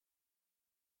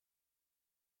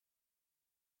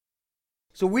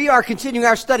So we are continuing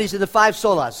our studies of the five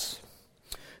solas.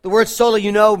 The word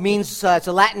sola, means it's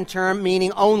a Latin term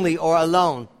meaning only or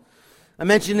alone. I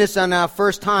mentioned this on our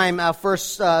first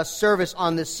service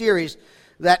on this series,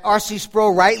 that R.C.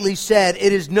 Sproul rightly said,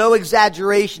 it is no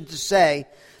exaggeration to say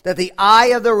that the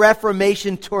eye of the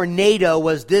Reformation tornado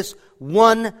was this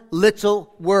one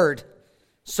little word,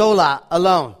 sola,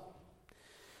 alone.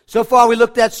 So far we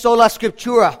looked at sola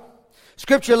scriptura,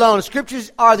 Scripture alone.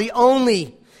 Scriptures are the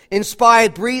only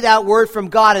inspired, breathed out word from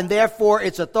God, and therefore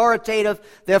it's authoritative,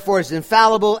 therefore it's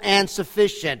infallible and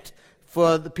sufficient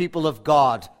for the people of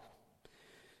God.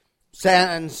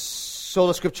 And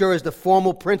sola scriptura is the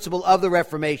formal principle of the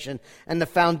Reformation and the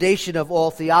foundation of all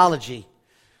theology.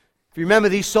 If you remember,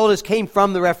 these solas came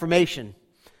from the Reformation.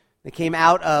 They came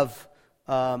out of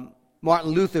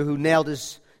Martin Luther, who nailed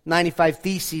his 95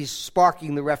 Theses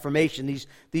sparking the Reformation.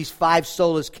 These five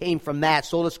solas came from that,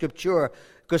 sola scriptura,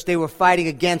 because they were fighting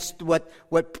against what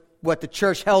the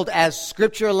church held as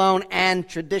Scripture alone and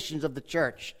traditions of the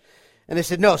church. And they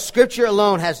said, no, Scripture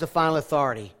alone has the final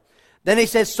authority. Then they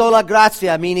said sola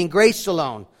gratia, meaning grace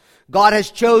alone. God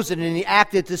has chosen and He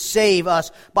acted to save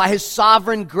us by His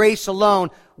sovereign grace alone.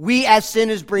 We as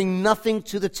sinners bring nothing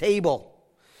to the table.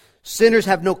 Sinners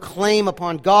have no claim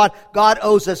upon God. God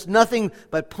owes us nothing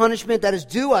but punishment that is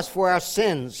due us for our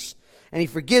sins. And He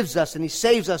forgives us and He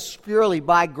saves us purely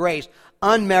by grace.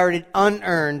 Unmerited,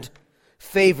 unearned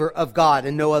favor of God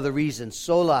and no other reason.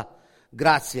 Sola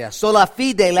gratia. Sola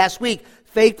fide, last week,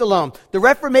 faith alone. The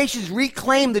Reformations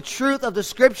reclaimed the truth of the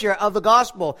Scripture, of the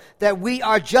gospel, that we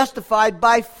are justified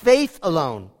by faith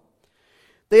alone.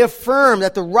 They affirm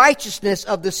that the righteousness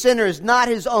of the sinner is not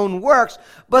his own works,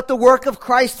 but the work of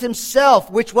Christ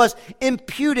Himself, which was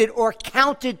imputed or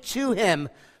counted to Him.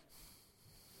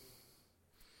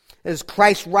 As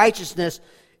Christ's righteousness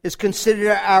is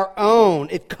considered our own.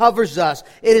 It covers us.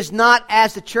 It is not,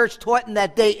 as the church taught in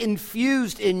that day,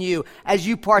 infused in you as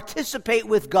you participate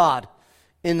with God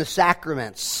in the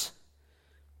sacraments.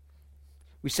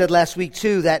 We said last week,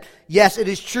 too, that yes, it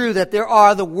is true that there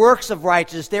are the works of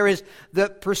righteousness. There is the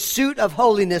pursuit of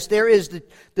holiness. There is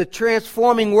the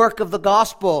transforming work of the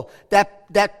gospel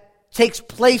that takes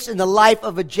place in the life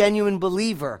of a genuine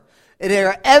believer. There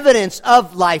are evidence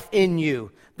of life in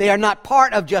you. They are not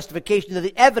part of justification. They're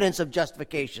the evidence of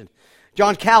justification.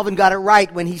 John Calvin got it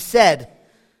right when he said,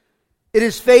 it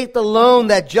is faith alone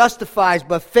that justifies,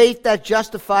 but faith that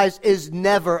justifies is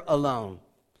never alone.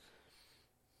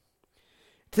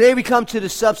 Today we come to the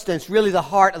substance, really the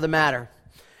heart of the matter.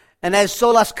 And that is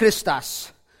solas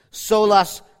Christus.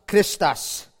 Solas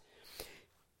Christus.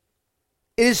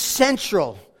 It is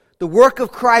central. The work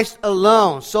of Christ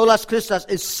alone, solas Christus,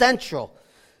 is central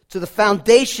to the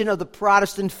foundation of the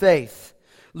Protestant faith.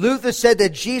 Luther said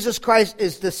that Jesus Christ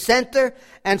is the center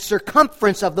and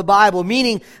circumference of the Bible,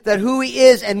 meaning that who He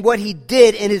is and what He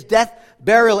did in His death,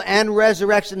 burial, and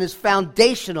resurrection is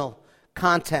foundational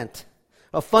content,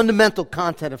 a fundamental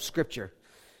content of Scripture.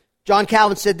 John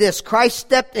Calvin said this, Christ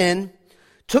stepped in,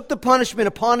 took the punishment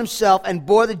upon Himself, and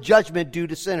bore the judgment due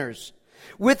to sinners.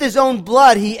 With His own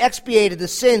blood, He expiated the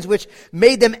sins which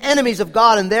made them enemies of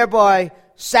God and thereby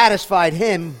satisfied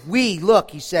Him. We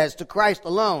look, he says, to Christ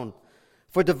alone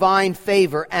for divine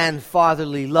favor and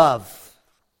fatherly love.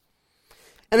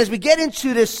 And as we get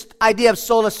into this idea of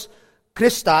solus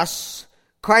Christus,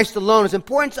 Christ alone, it's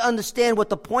important to understand what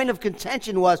the point of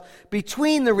contention was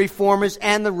between the Reformers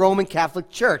and the Roman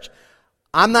Catholic Church.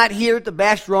 I'm not here to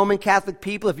bash Roman Catholic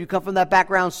people. If you come from that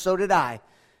background, so did I.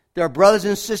 There are brothers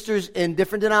and sisters in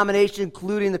different denominations,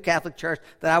 including the Catholic Church,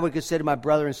 that I would consider my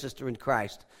brother and sister in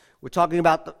Christ. We're talking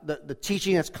about the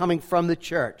teaching that's coming from the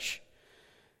church.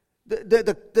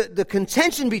 The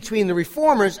contention between the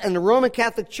Reformers and the Roman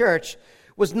Catholic Church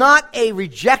was not a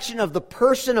rejection of the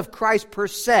person of Christ per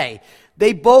se.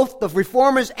 They both, the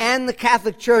Reformers and the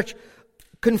Catholic Church,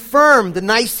 confirmed the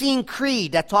Nicene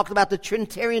Creed that talked about the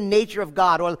Trinitarian nature of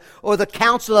God, or the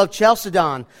Council of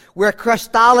Chalcedon, where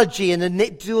Christology and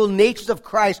the dual natures of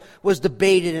Christ was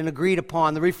debated and agreed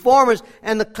upon. The Reformers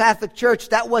and the Catholic Church,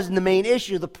 that wasn't the main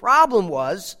issue. The problem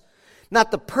was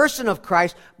not the person of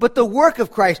Christ, but the work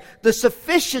of Christ, the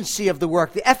sufficiency of the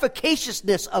work, the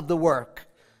efficaciousness of the work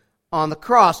on the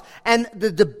cross. And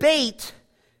the debate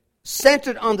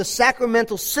centered on the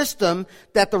sacramental system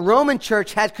that the Roman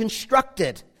Church had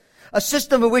constructed. A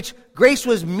system in which grace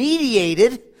was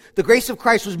mediated, the grace of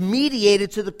Christ was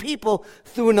mediated to the people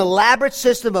through an elaborate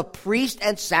system of priest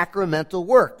and sacramental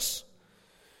works.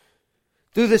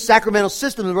 Through this sacramental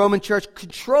system, the Roman Church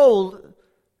controlled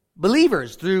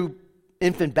believers through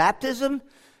infant baptism,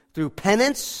 through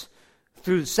penance,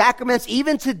 through the sacraments,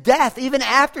 even to death, even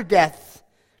after death.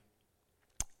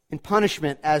 in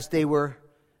punishment as they were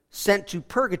sent to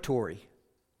purgatory.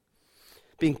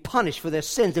 Being punished for their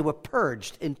sins, they were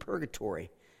purged in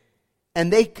purgatory.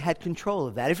 And they had control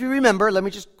of that. If you remember, let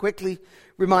me just quickly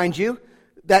remind you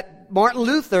that Martin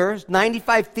Luther's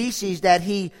 95 Theses that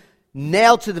he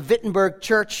nailed to the Wittenberg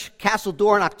Church castle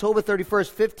door on October 31st,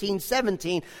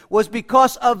 1517, was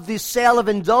because of the sale of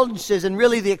indulgences and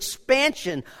really the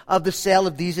expansion of the sale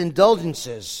of these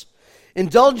indulgences.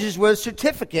 Indulgences were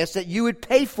certificates that you would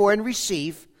pay for and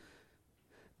receive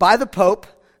by the Pope,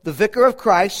 the Vicar of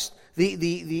Christ,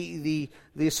 the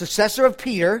successor of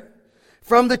Peter,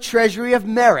 from the treasury of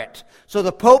merit. So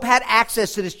the Pope had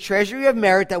access to this treasury of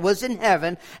merit that was in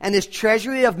heaven, and this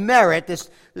treasury of merit, this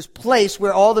place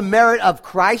where all the merit of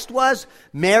Christ was,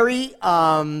 Mary,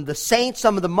 the saints,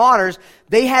 some of the martyrs,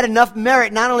 they had enough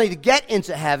merit not only to get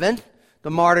into heaven,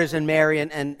 the martyrs and Mary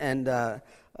and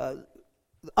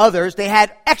others, they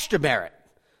had extra merit.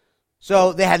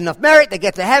 So they had enough merit, they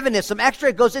get to heaven, there's some extra,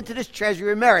 it goes into this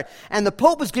treasury of merit. And the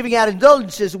Pope was giving out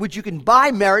indulgences which you can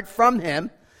buy merit from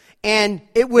him, and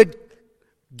it would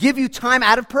give you time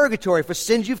out of purgatory for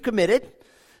sins you've committed,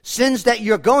 sins that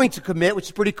you're going to commit, which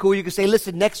is pretty cool. You can say,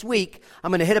 listen, next week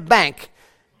I'm going to hit a bank,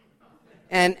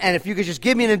 and if you could just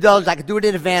give me an indulgence, I could do it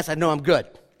in advance, I know I'm good.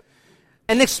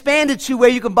 And expanded to where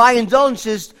you can buy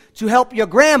indulgences to help your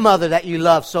grandmother that you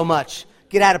love so much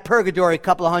get out of purgatory a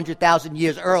couple of 100,000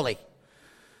 years early.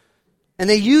 And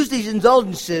they use these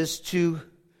indulgences to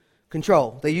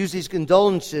control. They use these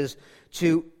indulgences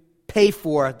to pay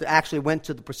for that actually went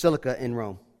to the Basilica in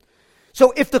Rome.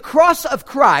 So if the cross of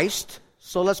Christ,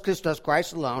 solas Christus,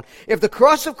 Christ alone, if the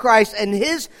cross of Christ and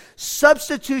his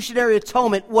substitutionary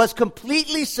atonement was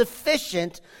completely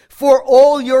sufficient for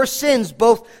all your sins,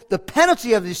 both the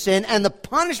penalty of your sin and the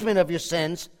punishment of your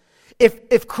sins,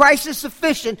 if Christ is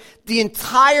sufficient, the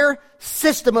entire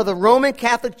system of the Roman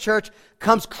Catholic Church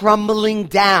comes crumbling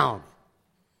down.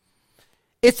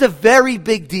 It's a very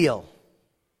big deal.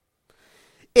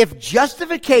 If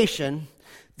justification,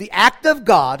 the act of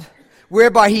God,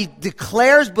 whereby he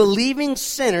declares believing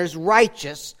sinners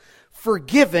righteous,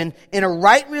 forgiven, in a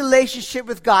right relationship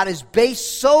with God, is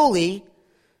based solely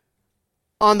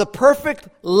on the perfect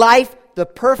life, the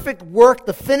perfect work,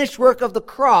 the finished work of the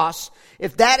cross,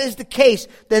 if that is the case,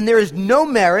 then there is no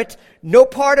merit, no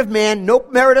part of man, no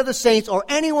merit of the saints or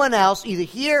anyone else, either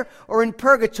here or in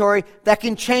purgatory, that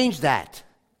can change that.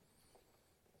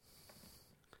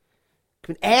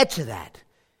 Can add to that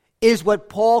is what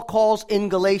Paul calls in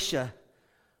Galatia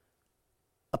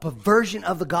a perversion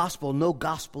of the gospel, no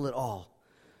gospel at all.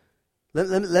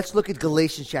 Let's look at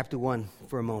Galatians chapter 1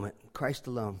 for a moment. Christ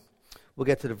alone. We'll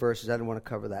get to the verses. I don't want to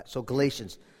cover that. So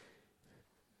Galatians.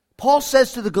 Paul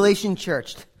says to the Galatian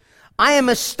church, I am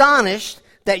astonished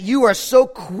that you are so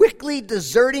quickly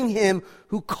deserting him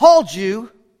who called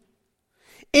you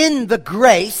in the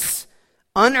grace,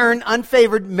 unearned,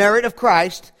 unfavored merit of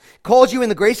Christ, called you in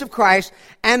the grace of Christ,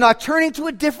 and are turning to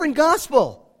a different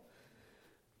gospel.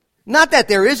 Not that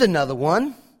there is another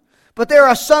one, but there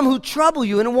are some who trouble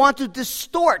you and want to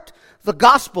distort the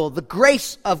gospel, the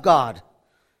grace of God,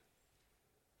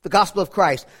 the gospel of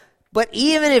Christ. But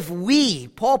even if we,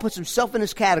 Paul puts himself in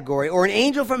this category, or an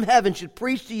angel from heaven should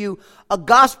preach to you a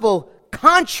gospel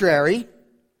contrary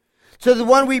to the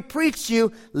one we preach to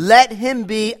you, let him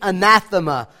be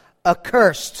anathema,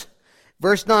 accursed.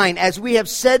 Verse 9, as we have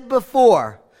said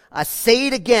before, I say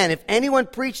it again, if anyone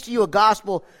preach to you a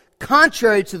gospel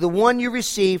contrary to the one you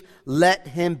receive, let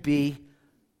him be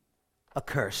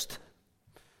accursed.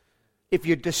 If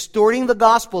you're distorting the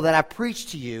gospel that I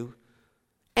preach to you,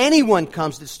 anyone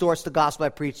comes that distorts the gospel I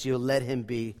preach to you, let him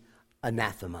be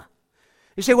anathema.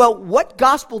 You say, well, what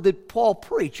gospel did Paul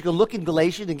preach? You can look in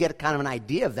Galatians and get kind of an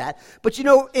idea of that. But you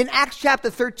know, in Acts chapter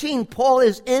 13, Paul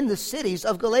is in the cities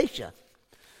of Galatia.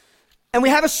 And we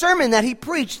have a sermon that he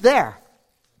preached there.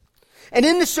 And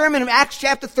in the sermon of Acts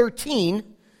chapter 13,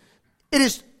 it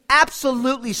is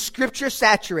absolutely scripture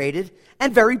saturated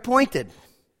and very pointed.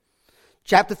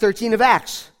 Chapter 13 of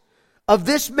Acts. Of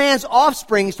this man's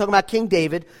offspring, he's talking about King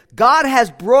David, God has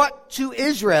brought to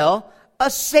Israel a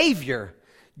Savior,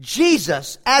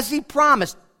 Jesus, as he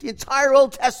promised. The entire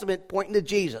Old Testament pointing to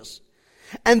Jesus.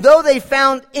 And though they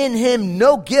found in him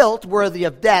no guilt worthy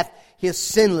of death, his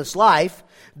sinless life,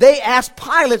 they asked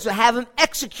Pilate to have him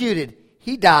executed.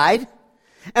 He died.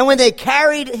 And when they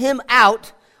carried him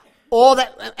out,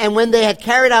 when they had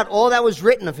carried out all that was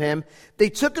written of him, they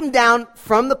took him down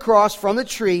from the cross, from the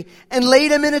tree, and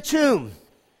laid him in a tomb.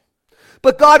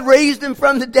 But God raised him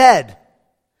from the dead.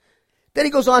 Then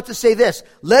he goes on to say this,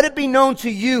 let it be known to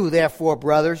you, therefore,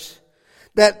 brothers,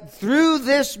 that through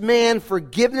this man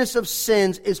forgiveness of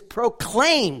sins is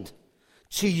proclaimed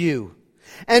to you.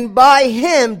 And by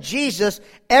him, Jesus,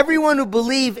 everyone who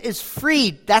believes is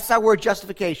freed. That's our word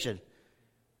justification.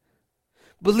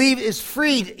 Believe is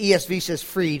freed. ESV says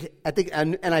freed. I think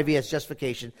NIV has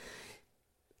justification.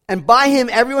 And by him,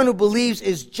 everyone who believes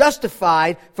is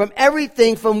justified from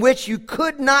everything from which you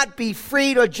could not be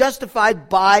freed or justified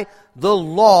by the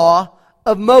law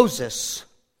of Moses.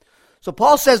 So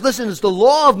Paul says, listen, it's the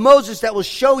law of Moses that will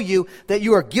show you that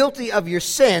you are guilty of your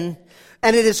sin,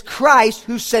 and it is Christ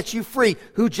who sets you free,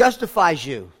 who justifies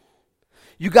you.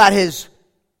 You got his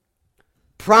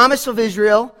promise of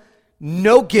Israel,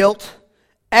 no guilt,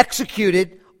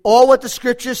 executed, all what the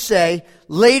scriptures say,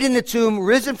 laid in the tomb,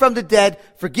 risen from the dead,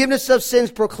 forgiveness of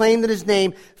sins proclaimed in his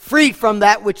name, freed from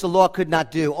that which the law could not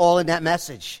do, all in that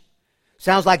message.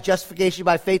 Sounds like justification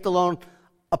by faith alone,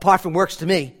 apart from works to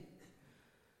me.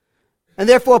 And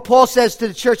therefore, Paul says to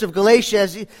the church of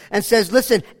Galatia and says,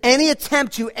 listen, any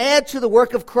attempt to add to the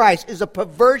work of Christ is a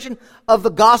perversion of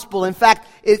the gospel. In fact,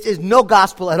 it is no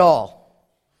gospel at all.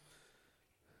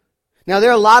 Now, there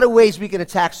are a lot of ways we can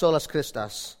attack solas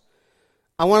Christus.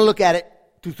 I want to look at it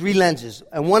through three lenses,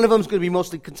 and one of them is going to be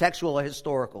mostly contextual or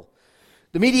historical.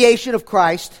 The mediation of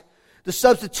Christ, the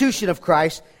substitution of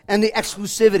Christ, and the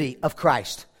exclusivity of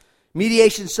Christ.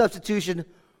 Mediation, substitution,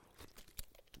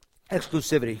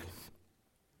 exclusivity.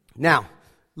 Now,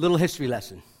 little history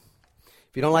lesson.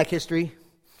 If you don't like history,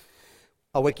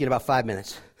 I'll wake you in about 5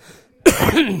 minutes.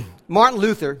 Martin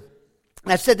Luther,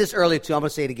 I said this earlier too, I'm going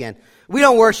to say it again. We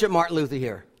don't worship Martin Luther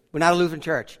here. We're not a Lutheran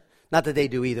church. Not that they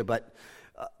do either, but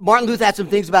Martin Luther had some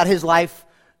things about his life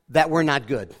that were not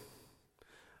good.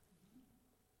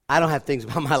 I don't have things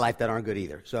about my life that aren't good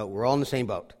either, so we're all in the same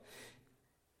boat.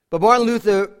 But Martin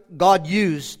Luther, God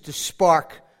used to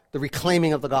spark the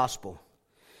reclaiming of the gospel.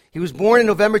 He was born on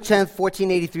November 10th,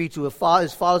 1483, to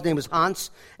his father's name was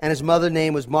Hans, and his mother's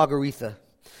name was Margaretha,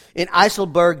 in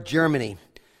Eiselberg, Germany.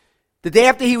 The day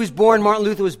after he was born, Martin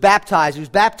Luther was baptized. He was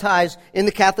baptized in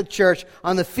the Catholic Church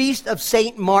on the feast of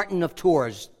St. Martin of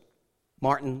Tours.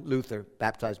 Martin Luther,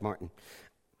 baptized Martin.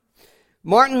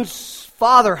 Martin's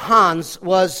father, Hans,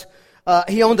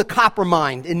 he owned a copper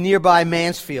mine in nearby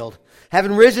Mansfield.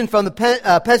 Having risen from the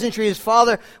peasantry, his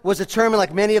father was determined,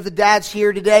 like many of the dads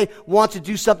here today, want to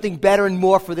do something better and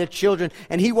more for their children.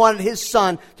 And he wanted his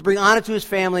son to bring honor to his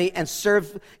family and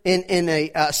serve in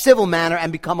a civil manner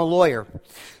and become a lawyer.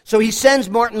 So he sends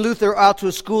Martin Luther out to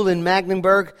a school in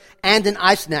Magdeburg and in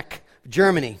Eisenach,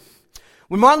 Germany.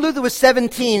 When Martin Luther was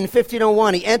 17 in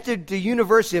 1501, he entered the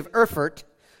University of Erfurt,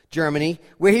 Germany,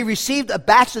 where he received a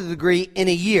bachelor's degree in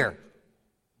a year.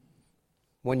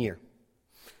 1 year.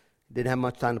 Didn't have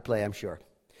much time to play, I'm sure.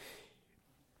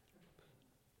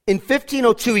 In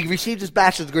 1502, he received his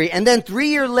bachelor's degree, and then 3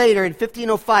 years later, in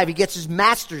 1505, he gets his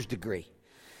master's degree.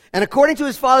 And according to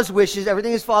his father's wishes,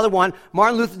 everything his father wanted,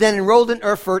 Martin Luther then enrolled in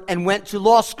Erfurt and went to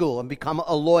law school and become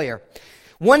a lawyer.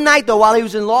 One night, though, while he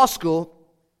was in law school,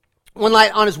 one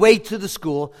night on his way to the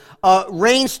school, a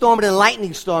rainstorm and a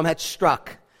lightning storm had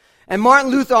struck. And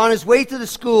Martin Luther, on his way to the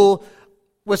school,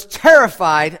 was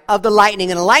terrified of the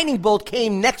lightning, and a lightning bolt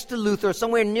came next to Luther,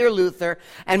 somewhere near Luther,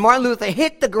 and Martin Luther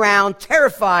hit the ground,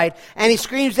 terrified, and he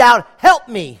screams out, "Help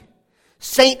me,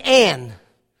 Saint Anne,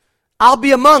 I'll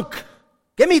be a monk.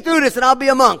 Get me through this and I'll be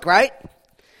a monk," right?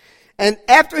 And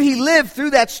after he lived through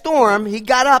that storm, he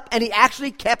got up and he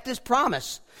actually kept his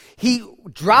promise. He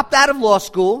dropped out of law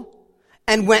school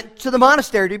and went to the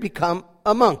monastery to become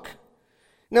a monk.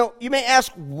 Now, you may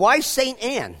ask, why Saint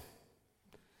Anne?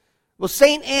 Well,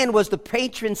 St. Anne was the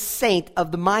patron saint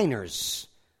of the miners.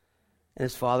 And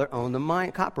his father owned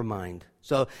the copper mine.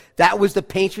 So that was the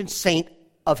patron saint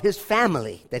of his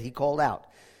family that he called out.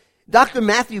 Dr.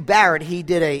 Matthew Barrett, he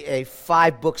did a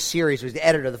 5-book series, he was the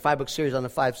editor of the 5-book series on the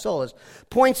 5 solas,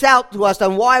 points out to us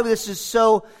on why this is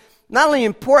so, not only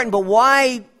important, but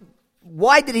why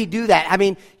did he do that? I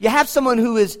mean, you have someone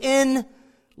who is in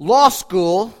law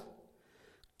school,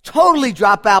 totally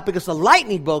drop out because the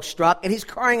lightning bolt struck, and he's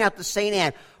crying out to St.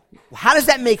 Anne. How does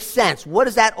that make sense? What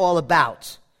is that all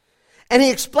about? And he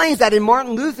explains that in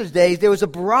Martin Luther's days, there was a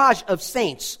barrage of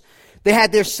saints. They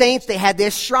had their saints, they had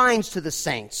their shrines to the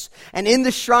saints. And in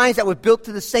the shrines that were built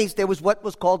to the saints, there was what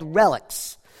was called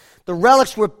relics. The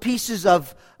relics were pieces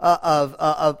of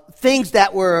things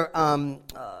that were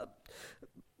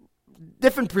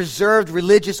different preserved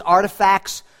religious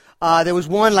artifacts. There was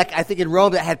one, like I think in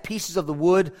Rome, that had pieces of the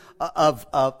wood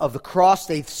of the cross.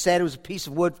 They said it was a piece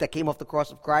of wood that came off the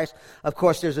cross of Christ. Of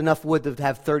course, there's enough wood to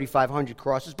have 3,500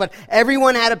 crosses. But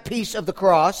everyone had a piece of the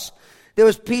cross. There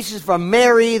was pieces from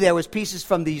Mary. There was pieces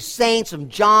from these saints, from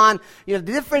John.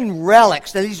 Different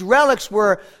relics. Now, these relics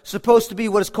were supposed to be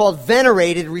what is called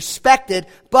venerated, respected,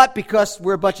 but because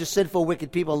we're a bunch of sinful,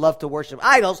 wicked people who love to worship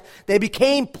idols, they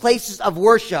became places of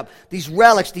worship. These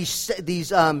relics,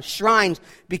 these shrines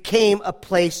became a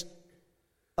place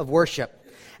of worship.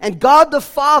 And God the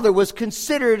Father was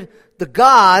considered the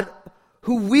God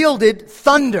who wielded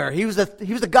thunder. He was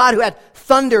the God who had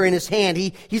thunder in his hand.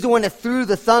 He's the one that threw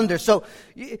the thunder. So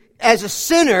as a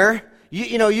sinner,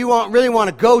 you won't really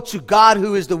want to go to God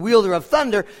who is the wielder of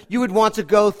thunder. You would want to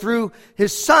go through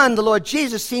his son, the Lord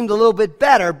Jesus, seemed a little bit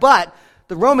better. But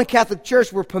the Roman Catholic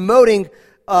Church were promoting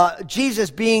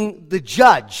Jesus being the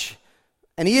judge.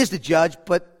 And he is the judge,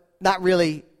 but not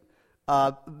really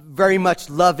very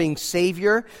much loving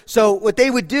Savior. So what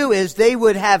they would do is they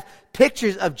would have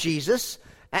pictures of Jesus,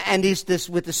 and he's this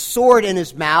with the sword in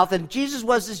his mouth, and Jesus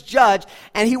was this judge,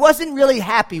 and he wasn't really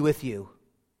happy with you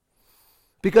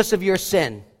because of your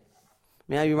sin.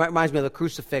 I mean, it reminds me of the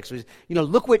crucifix.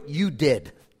 Look what you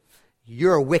did.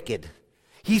 You're wicked.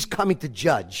 He's coming to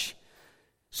judge.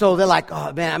 So they're like,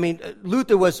 oh man, I mean,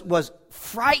 Luther was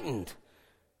frightened.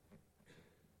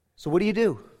 So what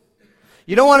do?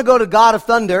 You don't want to go to God of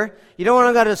thunder. You don't want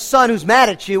to go to the son who's mad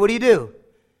at you. What do?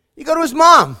 You go to his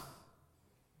mom.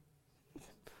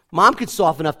 Mom could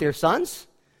soften up their sons.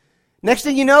 Next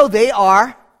thing you know, they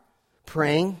are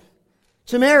praying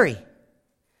to Mary.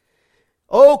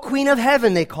 Oh, Queen of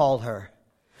Heaven, they called her.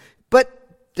 But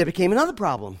there became another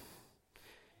problem.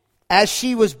 As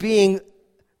she was being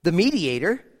the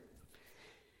mediator,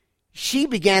 she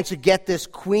began to get this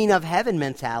Queen of Heaven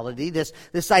mentality,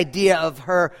 this idea of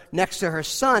her next to her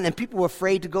son, and people were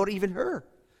afraid to go to even her.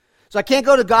 So I can't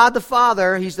go to God the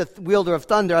Father, he's the wielder of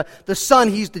thunder. The Son,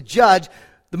 he's the judge.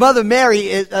 The Mother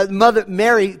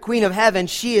Mary, Queen of Heaven,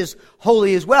 she is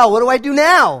holy as well. What do I do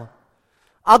now?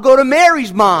 I'll go to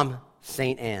Mary's mom,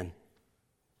 St. Anne.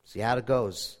 See how it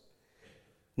goes.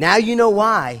 Now you know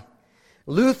why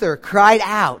Luther cried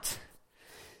out,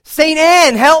 St.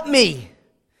 Anne, help me.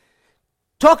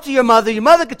 Talk to your mother. Your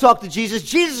mother could talk to Jesus.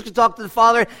 Jesus could talk to the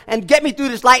Father and get me through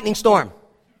this lightning storm.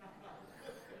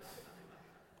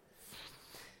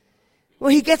 Well,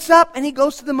 he gets up and he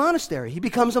goes to the monastery. He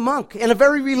becomes a monk, and a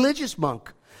very religious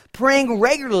monk, praying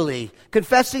regularly,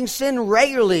 confessing sin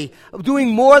regularly, doing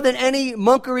more than any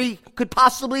monkery could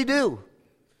possibly do.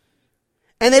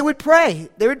 And they would pray.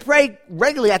 They would pray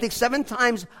regularly, I think 7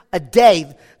 times a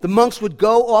day. The monks would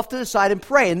go off to the side and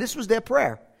pray, and this was their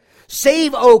prayer.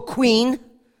 Save, O Queen,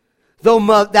 thou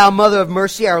Mother of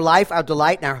mercy, our life, our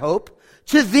delight, and our hope.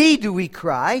 To thee do we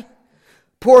cry,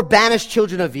 poor banished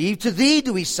children of Eve. To thee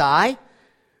do we sigh,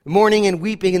 mourning and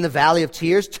weeping in the valley of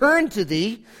tears. Turn to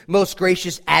thee, most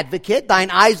gracious advocate,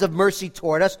 thine eyes of mercy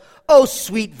toward us. O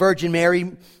sweet Virgin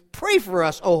Mary, pray for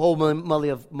us, O holy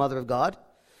Mother of God.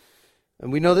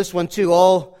 And we know this one too.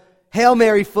 Oh, Hail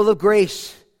Mary, full of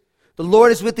grace. The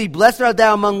Lord is with thee. Blessed art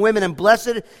thou among women, and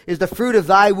blessed is the fruit of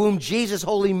thy womb, Jesus.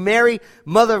 Holy Mary,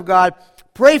 Mother of God,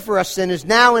 pray for us sinners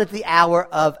now and at the hour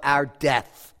of our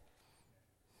death.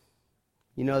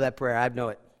 You know that prayer. I know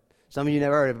it. Some of you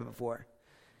never heard of it before.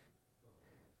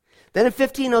 Then in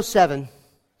 1507,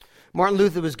 Martin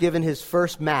Luther was given his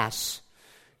first Mass.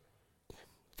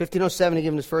 1507, he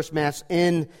gave him his first Mass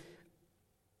in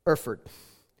Erfurt.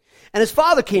 And his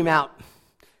father came out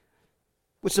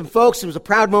with some folks. It was a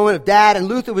proud moment of dad, and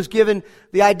Luther was given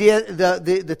the idea,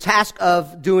 the task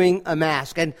of doing a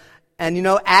Mass. And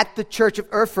at the church of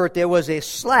Erfurt, there was a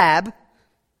slab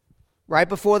right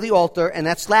before the altar, and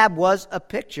that slab was a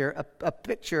picture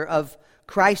of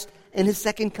Christ in his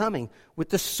second coming with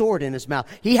the sword in his mouth.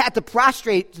 He had to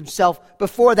prostrate himself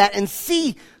before that and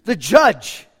see the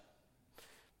judge.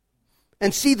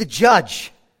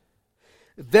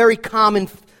 Very common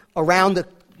around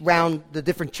the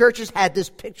different churches had this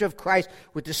picture of Christ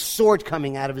with this sword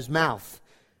coming out of his mouth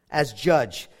as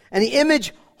judge. And the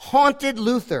image haunted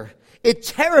Luther. It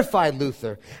terrified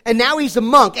Luther. And now he's a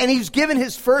monk, and he's given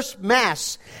his first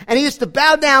Mass. And he is to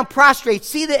bow down, prostrate,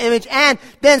 see the image, and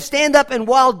then stand up, and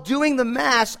while doing the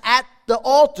Mass at the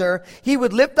altar, he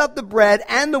would lift up the bread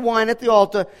and the wine at the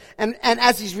altar. And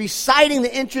as he's reciting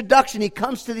the introduction, he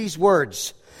comes to these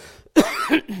words.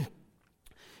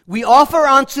 We offer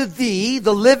unto thee,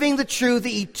 the living, the true,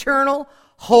 the eternal,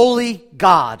 holy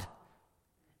God.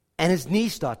 And his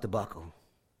knees start to buckle.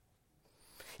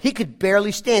 He could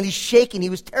barely stand. He's shaking. He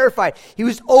was terrified. He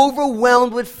was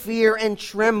overwhelmed with fear and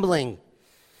trembling.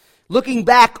 Looking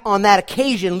back on that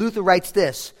occasion, Luther writes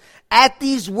this. At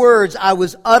these words, I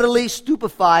was utterly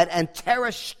stupefied and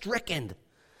terror-stricken.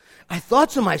 I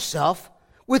thought to myself,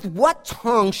 with what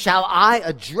tongue shall I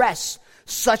address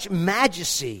such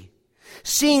majesty,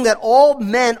 seeing that all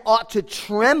men ought to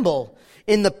tremble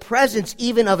in the presence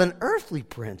even of an earthly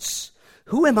prince?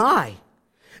 Who am I,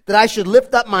 that I should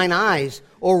lift up mine eyes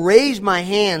or raise my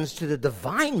hands to the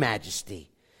divine majesty?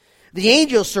 The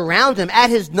angels surround him. At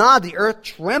his nod, the earth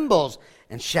trembles.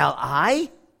 And shall I,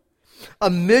 a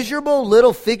miserable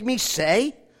little pygmy,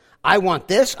 say, I want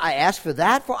this, I ask for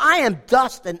that, for I am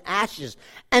dust and ashes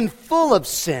and full of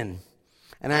sin.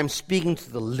 And I am speaking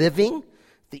to the living,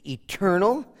 the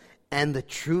eternal, and the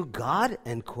true God,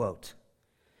 end quote.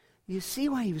 You see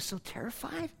why he was so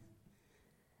terrified?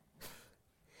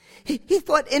 He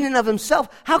thought in and of himself,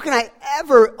 how can I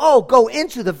ever, go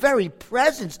into the very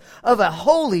presence of a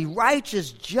holy,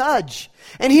 righteous judge?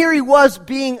 And here he was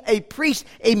being a priest,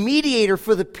 a mediator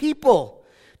for the people,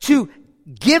 to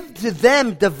give to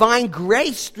them divine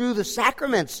grace through the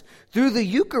sacraments, through the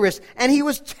Eucharist, and he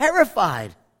was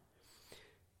terrified.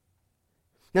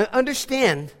 Now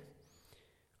understand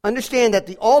that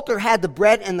the altar had the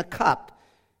bread and the cup.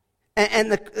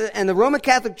 And the Roman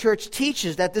Catholic Church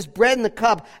teaches that this bread and the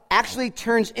cup actually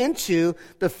turns into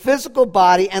the physical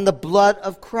body and the blood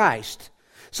of Christ.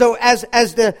 So as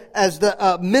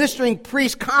the ministering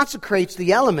priest consecrates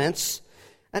the elements,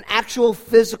 an actual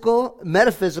physical,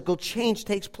 metaphysical change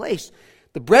takes place.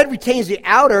 The bread retains the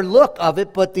outer look of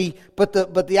it, but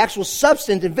the actual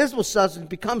substance, invisible substance,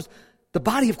 becomes the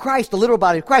body of Christ, the literal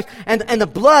body of Christ. And the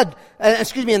blood, and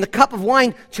the cup of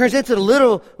wine turns into the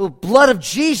little blood of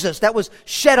Jesus that was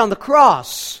shed on the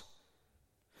cross.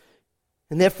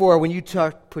 And therefore, when you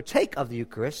partake of the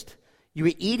Eucharist, you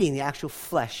are eating the actual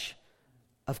flesh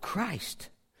of Christ.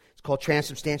 It's called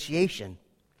transubstantiation.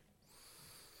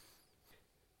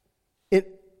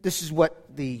 This is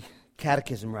what the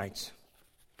Catechism writes.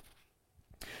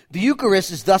 The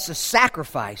Eucharist is thus a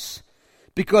sacrifice,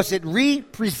 because it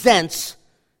represents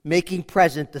making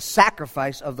present the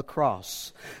sacrifice of the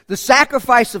cross. The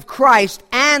sacrifice of Christ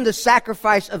and the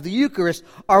sacrifice of the Eucharist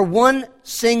are one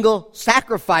single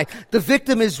sacrifice. The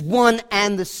victim is one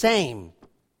and the same.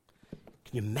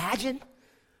 Can you imagine?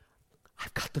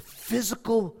 I've got the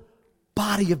physical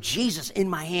body of Jesus in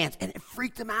my hands, and it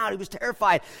freaked him out. He was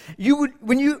terrified.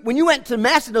 When you went to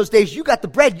Mass in those days, you got the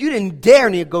bread. You didn't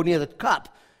dare go near the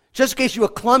cup, just in case you were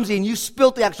clumsy and you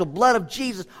spilt the actual blood of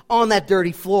Jesus on that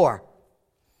dirty floor.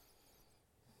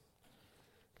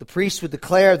 The priest would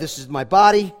declare, this is my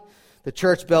body. The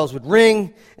church bells would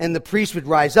ring, and the priest would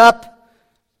rise up,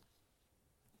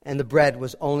 and the bread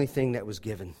was the only thing that was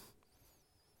given.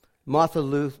 Martin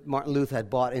Luther had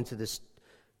bought into this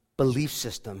belief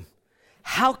system.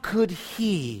 How could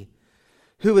he,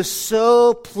 who was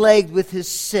so plagued with his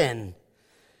sin,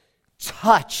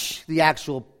 touch the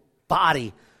actual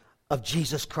body of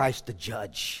Jesus Christ, the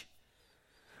judge?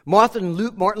 Martin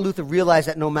Luther realized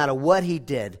that no matter what he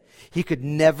did, he could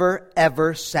never,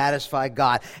 ever satisfy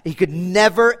God. He could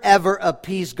never, ever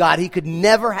appease God. He could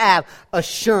never have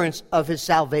assurance of his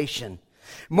salvation.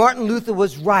 Martin Luther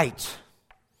was right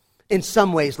in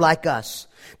some ways, like us,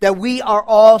 that we are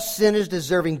all sinners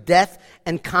deserving death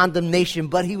and condemnation,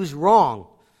 but he was wrong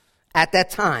at that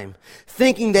time,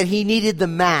 thinking that he needed the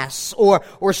Mass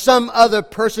or some other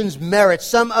person's merit,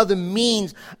 some other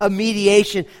means of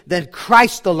mediation than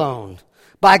Christ alone,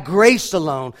 by grace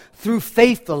alone, through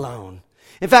faith alone.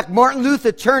 In fact, Martin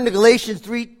Luther turned to Galatians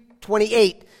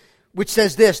 3:28, which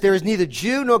says this: there is neither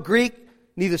Jew nor Greek,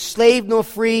 neither slave nor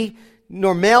free,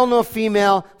 nor male nor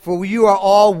female, for you are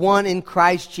all one in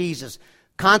Christ Jesus.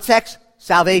 Context,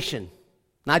 salvation.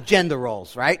 Not gender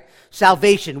roles, right?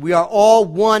 Salvation. We are all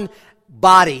one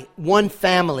body, one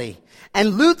family.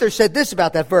 And Luther said this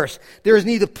about that verse: there is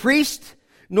neither priest,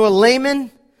 nor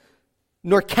layman,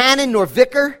 nor canon, nor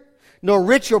vicar, nor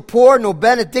rich or poor, nor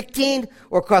Benedictine,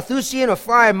 or Carthusian, or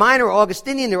friar minor, or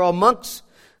Augustinian. They're all monks,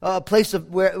 a place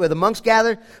of where the monks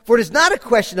gather. For it is not a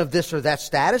question of this or that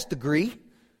status, degree,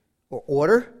 or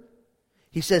order.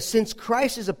 He says, since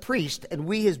Christ is a priest and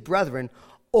we his brethren,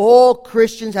 all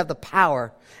Christians have the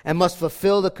power and must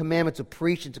fulfill the commandment to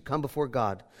preach and to come before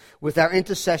God with our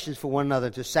intercessions for one another,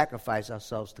 to sacrifice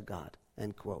ourselves to God.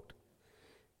 End quote.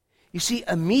 You see,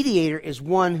 a mediator is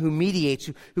one who mediates,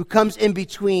 who comes in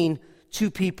between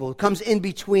two people, who comes in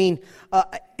between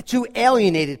two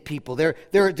alienated people.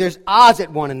 There's odds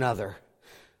at one another.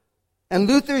 And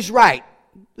Luther's right.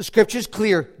 The Scripture's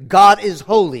clear. God is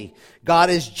holy. God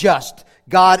is just.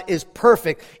 God is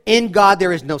perfect. In God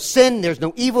there is no sin, there's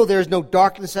no evil, there is no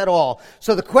darkness at all.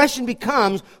 So the question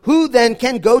becomes, who then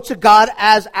can go to God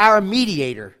as our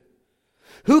mediator?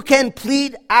 Who can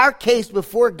plead our case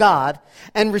before God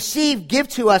and give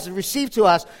to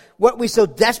us what we so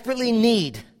desperately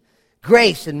need?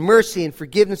 Grace and mercy and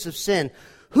forgiveness of sin.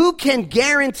 Who can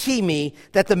guarantee me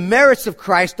that the merits of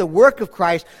Christ, the work of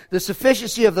Christ, the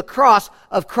sufficiency of the cross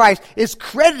of Christ is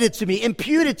credited to me,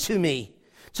 imputed to me,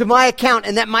 to my account,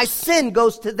 and that my sin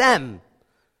goes to them?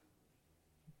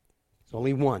 There's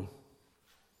only one.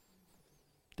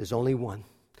 There's only one.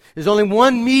 There's only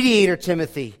one mediator,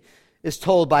 Timothy is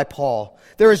told by Paul.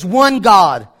 There is one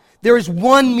God. There is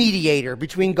one mediator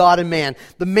between God and man,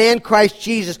 the man Christ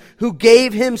Jesus, who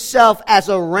gave himself as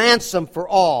a ransom for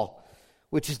all,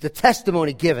 which is the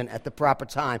testimony given at the proper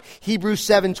time. Hebrews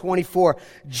 7:24.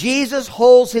 Jesus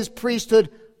holds his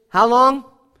priesthood, how long?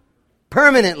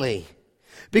 Permanently.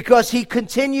 Because he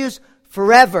continues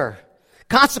forever.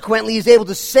 Consequently, he's able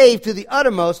to save to the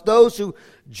uttermost those who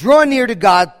draw near to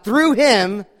God through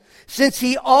him, since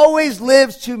he always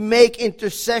lives to make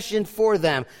intercession for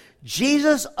them.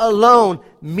 Jesus alone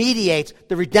mediates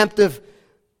the redemptive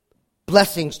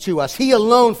blessings to us. He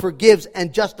alone forgives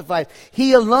and justifies.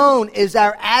 He alone is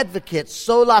our advocate,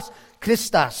 solas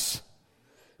Christus.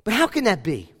 But how can that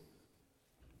be?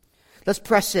 Let's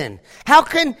press in. How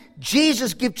can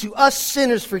Jesus give to us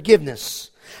sinners forgiveness?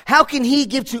 How can he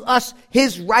give to us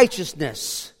his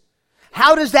righteousness?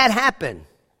 How does that happen?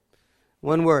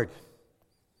 One word: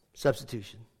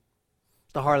 substitution.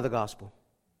 It's the heart of the gospel.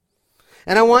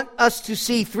 And I want us to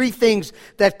see three things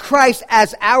that Christ,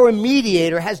 as our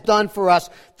mediator, has done for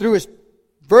us through his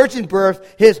virgin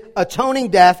birth, his atoning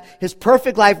death, his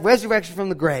perfect life, resurrection from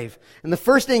the grave. And the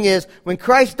first thing is, when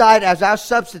Christ died as our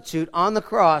substitute on the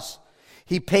cross,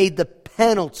 he paid the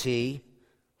penalty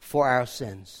for our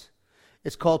sins.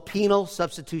 It's called penal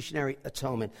substitutionary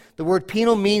atonement. The word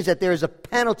penal means that there is a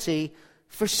penalty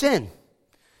for sin.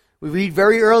 We read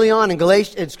very early on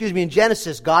in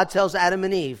Genesis, God tells Adam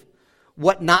and Eve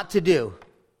what not to do,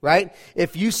 right?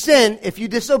 If you sin, if you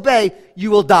disobey, you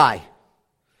will die.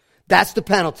 That's the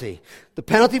penalty. The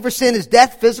penalty for sin is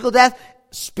death, physical death,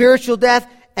 spiritual death,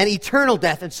 and eternal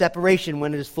death and separation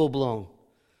when it is full blown.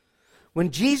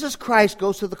 When Jesus Christ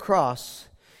goes to the cross,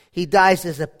 he dies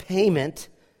as a payment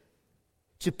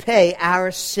to pay our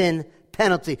sin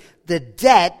penalty, the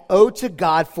debt owed to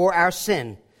God for our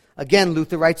sin. Again,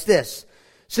 Luther writes this: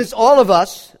 since all of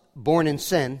us, born in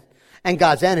sin, and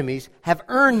God's enemies, have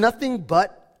earned nothing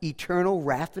but eternal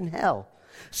wrath in hell,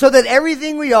 so that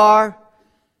everything we are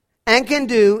and can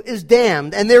do is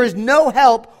damned, and there is no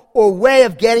help or way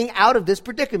of getting out of this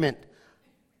predicament.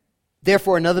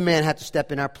 Therefore, another man had to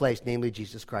step in our place, namely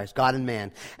Jesus Christ, God and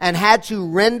man, and had to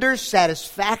render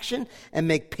satisfaction and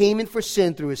make payment for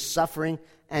sin through his suffering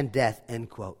and death, end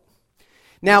quote.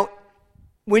 Now,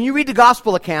 when you read the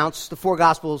gospel accounts, the four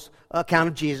gospels account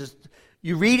of Jesus,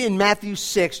 you read in Matthew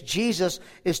 6, Jesus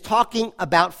is talking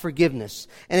about forgiveness.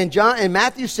 And in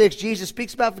Matthew 6, Jesus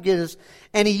speaks about forgiveness,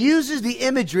 and he uses the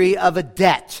imagery of a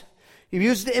debt. He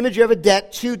uses the imagery of a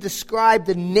debt to describe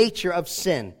the nature of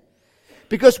sin.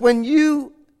 Because when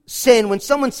you sin, when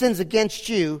someone sins against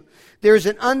you, there is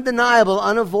an undeniable,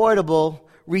 unavoidable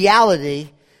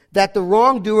reality that the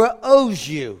wrongdoer owes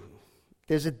you.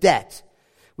 There's a debt.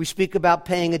 We speak about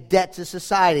paying a debt to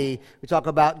society. We talk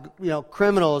about,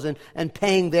 criminals and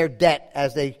paying their debt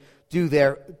as they do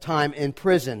their time in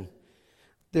prison.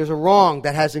 There's a wrong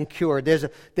that has incurred.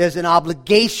 There's an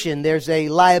obligation. There's a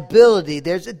liability.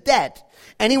 There's a debt.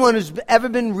 Anyone who's ever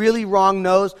been really wrong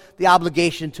knows the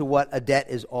obligation to what a debt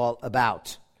is all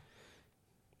about.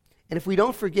 And if we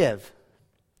don't forgive,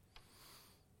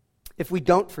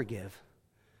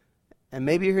 and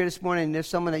maybe you're here this morning and there's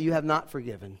someone that you have not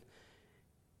forgiven,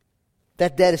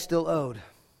 that debt is still owed.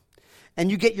 And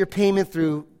you get your payment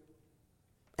through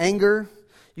anger.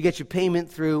 You get your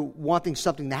payment through wanting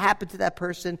something to happen to that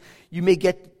person. You may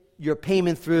get your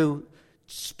payment through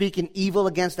speaking evil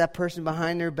against that person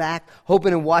behind their back,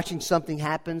 hoping and watching something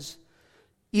happens.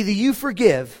 Either you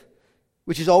forgive,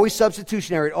 which is always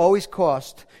substitutionary, it always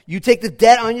costs. You take the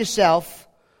debt on yourself,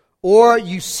 or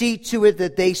you see to it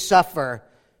that they suffer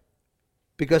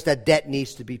because that debt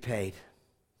needs to be paid.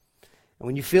 And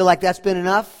when you feel like that's been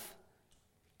enough,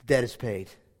 the debt is paid.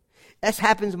 That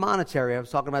happens monetary. I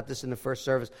was talking about this in the first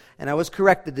service, and I was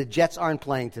corrected. The Jets aren't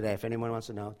playing today, if anyone wants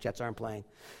to know. Jets aren't playing.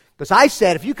 Because I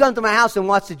said, if you come to my house and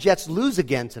watch the Jets lose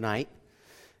again tonight,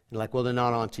 you're like, well, they're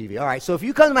not on TV. All right, so if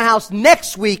you come to my house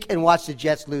next week and watch the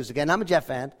Jets lose again, I'm a Jet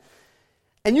fan,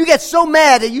 and you get so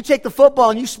mad that you take the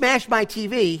football and you smash my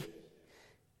TV,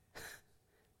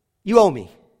 you owe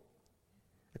me.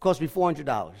 It cost me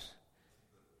 $400.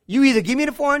 You either give me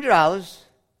the $400,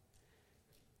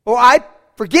 or I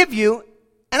forgive you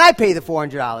and I pay the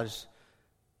 $400.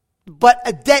 But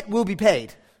a debt will be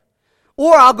paid.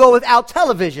 Or I'll go without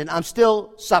television. I'm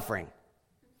still suffering.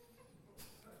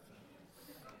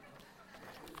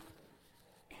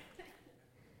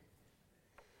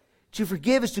 To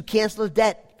forgive is to cancel a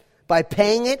debt by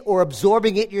paying it or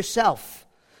absorbing it yourself.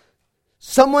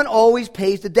 Someone always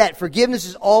pays the debt. Forgiveness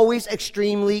is always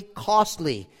extremely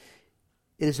costly.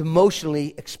 It is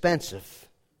emotionally expensive.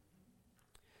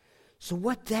 So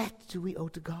what debt do we owe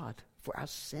to God for our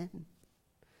sin?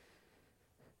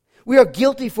 We are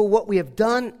guilty for what we have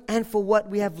done and for what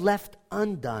we have left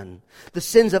undone. The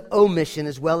sins of omission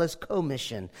as well as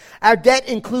commission. Our debt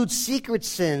includes secret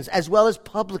sins as well as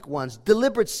public ones,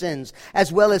 deliberate sins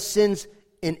as well as sins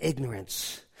in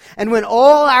ignorance. And when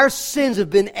all our sins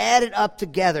have been added up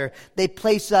together, they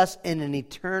place us in an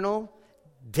eternal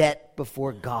debt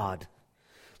before God.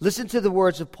 Listen to the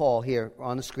words of Paul here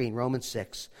on the screen, Romans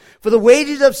 6. For the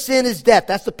wages of sin is death.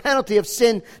 That's the penalty of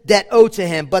sin debt owed to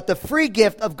him. But the free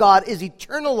gift of God is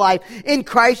eternal life in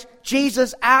Christ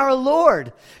Jesus our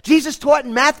Lord. Jesus taught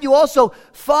in Matthew also,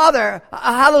 Father,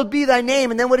 hallowed be thy name.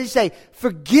 And then what did he say?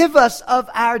 Forgive us of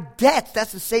our debts.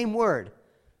 That's the same word.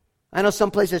 I know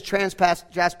some places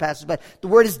trespasses, but the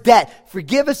word is debt.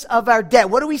 Forgive us of our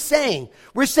debt. What are we saying?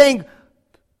 We're saying,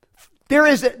 there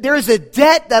is a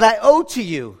debt that I owe to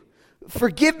you.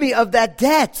 Forgive me of that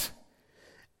debt.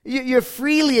 You're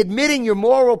freely admitting your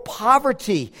moral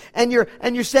poverty, and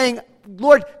you're saying,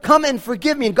 Lord, come and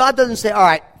forgive me. And God doesn't say, all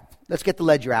right, let's get the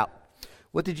ledger out.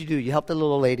 What did you do? You helped a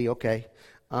little lady, okay.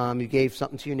 You gave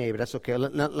something to your neighbor, that's okay.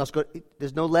 Let's go.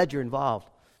 There's no ledger involved.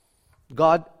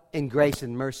 God, in grace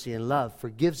and mercy and love,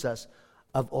 forgives us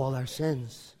of all our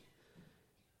sins.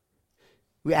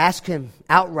 We ask him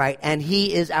outright, and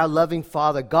he is our loving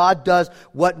Father. God does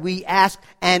what we ask,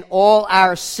 and all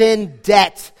our sin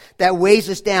debt that weighs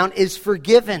us down is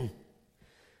forgiven.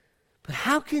 But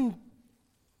how can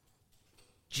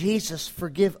Jesus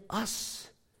forgive us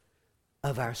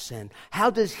of our sin? How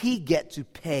does he get to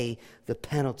pay the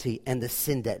penalty and the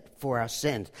sin debt for our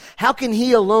sins? How can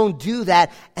he alone do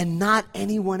that and not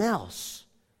anyone else?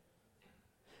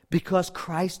 Because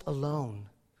Christ alone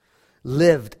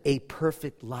lived a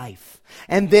perfect life.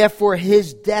 And therefore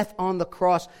his death on the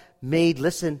cross made,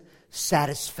 listen,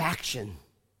 satisfaction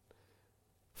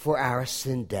for our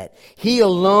sin debt. He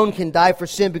alone can die for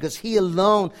sin because he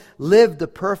alone lived the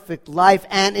perfect life.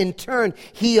 And in turn,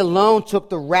 he alone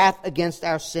took the wrath against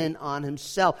our sin on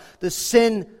himself. The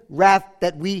sin wrath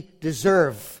that we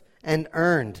deserve and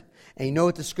earned. And you know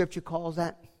what the scripture calls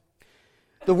that?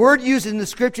 The word used in the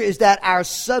scripture is that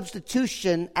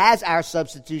as our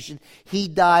substitution, he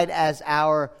died as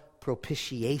our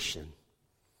propitiation.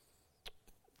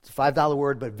 It's a $5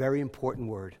 word, but very important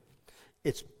word.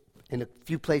 It's in a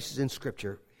few places in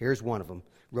scripture. Here's one of them,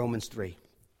 Romans 3.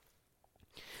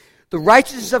 The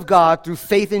righteousness of God through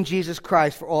faith in Jesus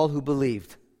Christ for all who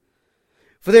believed.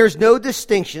 For there is no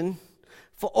distinction,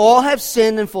 for all have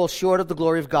sinned and fall short of the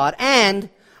glory of God, and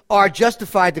are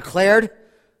justified, declared,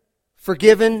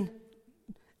 forgiven,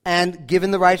 and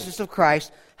given the righteousness of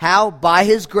Christ. How? By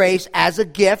his grace as a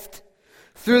gift,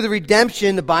 through the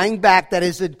redemption, the buying back that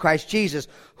is in Christ Jesus,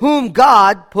 whom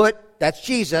God put, that's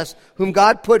Jesus, whom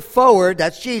God put forward,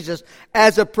 that's Jesus,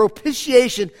 as a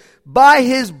propitiation by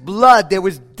his blood. There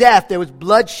was death, there was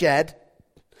bloodshed,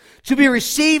 to be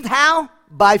received how?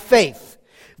 By faith.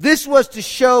 This was to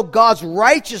show God's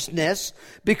righteousness,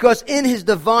 because in his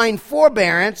divine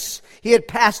forbearance, he had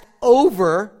passed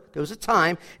over. There was a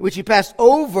time in which he passed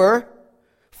over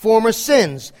former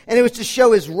sins. And it was to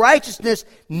show his righteousness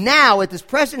now at this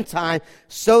present time,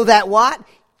 so that what?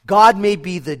 God may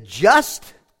be the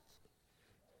just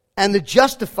and the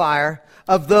justifier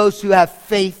of those who have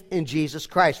faith in Jesus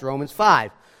Christ. Romans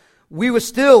 5. While we're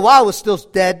still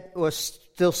dead or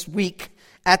still weak,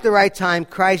 at the right time,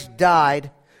 Christ died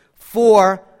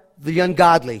for the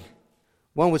ungodly.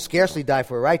 One would scarcely die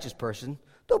for a righteous person,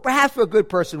 though perhaps for a good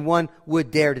person one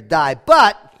would dare to die.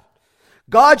 But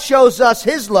God shows us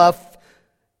his love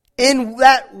in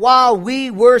that while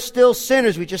we were still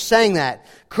sinners, we just sang that,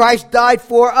 Christ died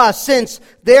for us. Since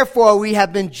therefore we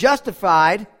have been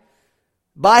justified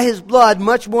by his blood,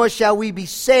 much more shall we be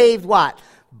saved, what?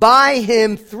 By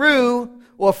him through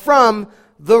or from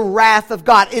the wrath of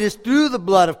God. It is through the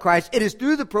blood of Christ, it is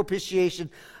through the propitiation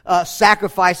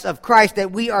sacrifice of Christ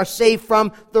that we are saved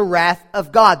from the wrath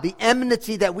of God. The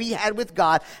enmity that we had with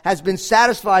God has been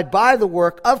satisfied by the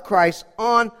work of Christ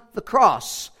on the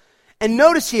cross. And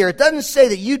notice here, it doesn't say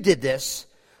that you did this.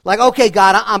 Like, okay,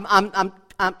 God,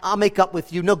 I'll make up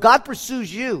with you. No, God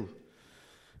pursues you.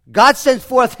 God sent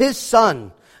forth his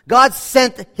Son. God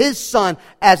sent his Son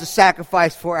as a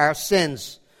sacrifice for our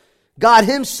sins. God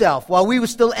himself, while we were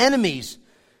still enemies,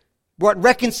 brought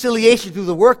reconciliation through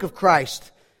the work of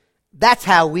Christ. That's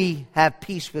how we have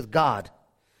peace with God.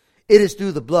 It is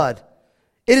through the blood.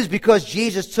 It is because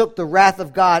Jesus took the wrath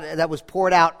of God that was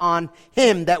poured out on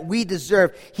him that we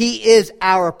deserve. He is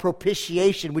our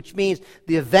propitiation, which means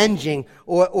the avenging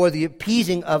or the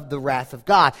appeasing of the wrath of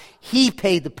God. He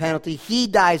paid the penalty. He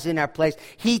dies in our place.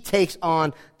 He takes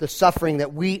on the suffering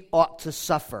that we ought to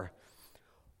suffer.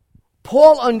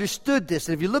 Paul understood this.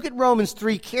 And if you look at Romans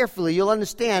 3 carefully, you'll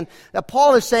understand that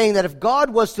Paul is saying that if God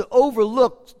was to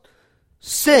overlook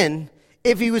sin,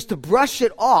 if he was to brush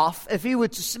it off, if he were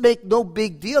to make no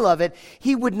big deal of it,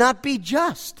 he would not be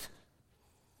just.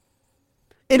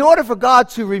 In order for God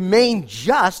to remain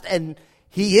just, and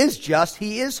he is just,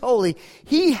 he is holy,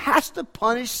 he has to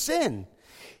punish sin.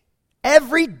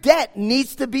 Every debt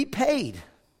needs to be paid.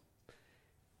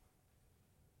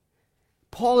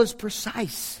 Paul is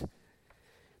precise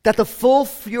that the full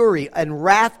fury and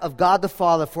wrath of God the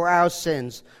Father for our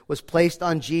sins was placed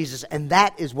on Jesus, and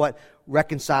that is what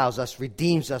reconciles us,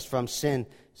 redeems us from sin,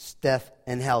 death,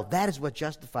 and hell. That is what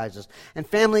justifies us. And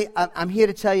family, I'm here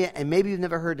to tell you, and maybe you've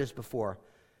never heard this before,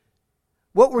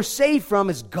 what we're saved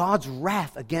from is God's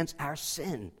wrath against our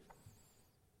sin.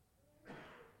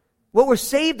 What we're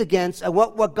saved against, and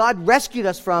what God rescued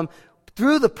us from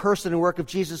through the person and work of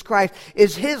Jesus Christ,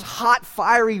 is his hot,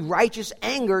 fiery, righteous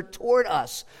anger toward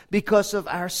us because of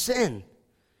our sin.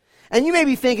 And you may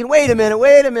be thinking, wait a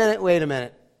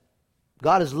minute.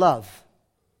 God is love.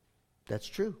 That's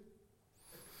true.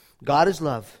 God is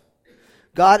love.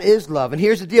 God is love. And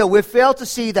here's the deal. We fail to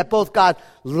see that both God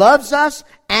loves us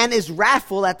and is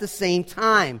wrathful at the same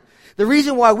time. The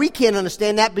reason why we can't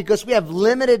understand that, because we have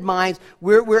limited minds.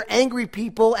 We're angry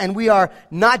people, and we are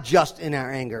not just in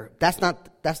our anger. That's not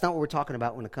what we're talking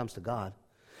about when it comes to God.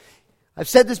 I've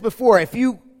said this before. If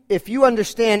you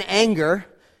understand anger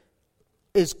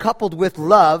is coupled with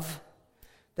love,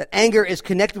 that anger is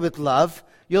connected with love,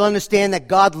 you'll understand that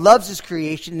God loves his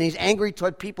creation and he's angry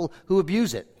toward people who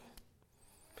abuse it.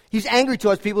 He's angry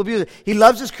towards people who abuse it. He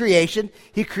loves his creation.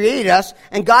 He created us,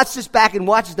 and God sits back and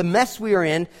watches the mess we are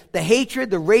in, the hatred,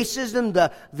 the racism,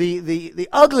 the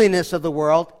ugliness of the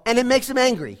world, and it makes him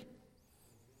angry.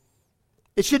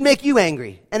 It should make you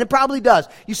angry, and it probably does.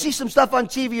 You see some stuff on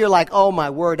TV, you're like, oh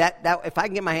my word, that if I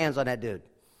can get my hands on that dude,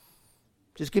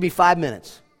 just give me 5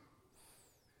 minutes.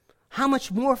 How much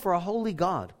more for a holy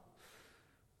God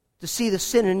to see the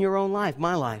sin in your own life,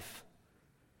 my life?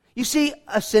 You see,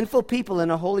 a sinful people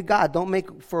and a holy God don't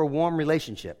make for a warm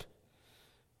relationship.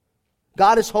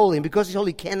 God is holy, and because he's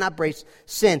holy, he cannot embrace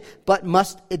sin, but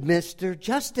must administer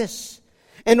justice.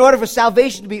 In order for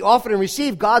salvation to be offered and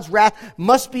received, God's wrath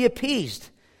must be appeased.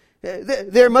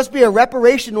 There must be a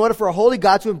reparation in order for a holy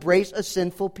God to embrace a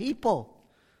sinful people.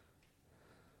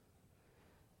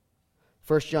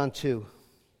 1 John 2.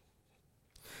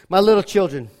 My little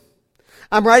children,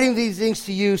 I'm writing these things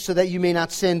to you so that you may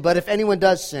not sin. But if anyone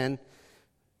does sin,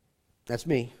 that's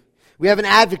me. We have an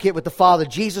advocate with the Father,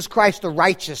 Jesus Christ the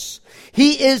righteous.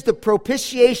 He is the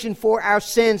propitiation for our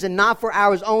sins, and not for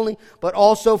ours only, but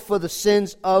also for the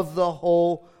sins of the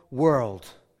whole world.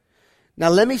 Now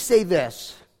let me say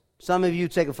this. Some of you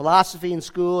taken philosophy in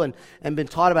school and been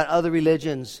taught about other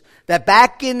religions. That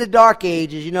back in the dark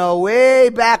ages, way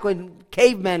back when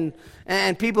cavemen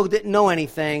and people didn't know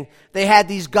anything, they had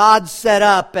these gods set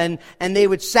up, and they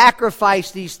would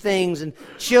sacrifice these things, and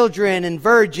children and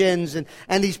virgins, and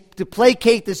these to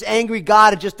placate this angry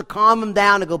God, and just to calm him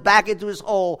down and go back into his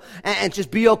hole and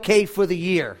just be okay for the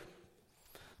year.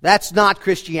 That's not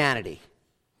Christianity.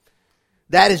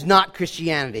 That is not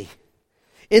Christianity.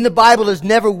 In the Bible, it is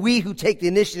never we who take the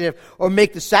initiative or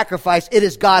make the sacrifice. It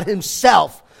is God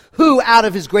himself who, out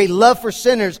of his great love for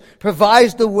sinners,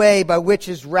 provides the way by which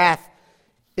his wrath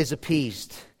is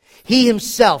appeased. He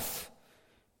himself,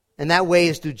 and that way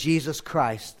is through Jesus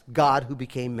Christ, God who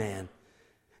became man.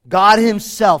 God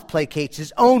himself placates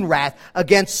his own wrath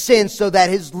against sin so that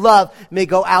his love may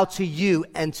go out to you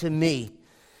and to me.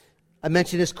 I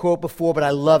mentioned this quote before, but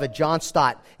I love it. John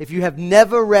Stott. If you have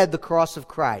never read The Cross of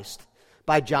Christ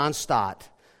by John Stott,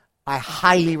 I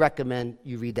highly recommend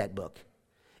you read that book.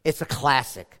 It's a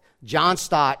classic. John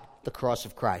Stott, The Cross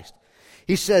of Christ.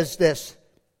 He says this: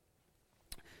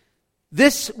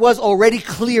 this was already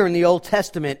clear in the Old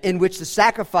Testament, in which the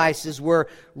sacrifices were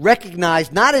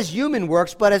recognized not as human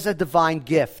works, but as a divine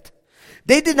gift.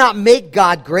 They did not make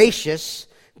God gracious.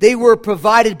 They were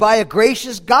provided by a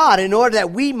gracious God in order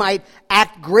that we might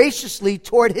act graciously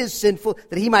toward his sinful,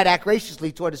 that he might act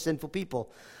graciously toward his sinful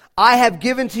people. I have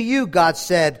given to you, God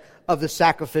said, of the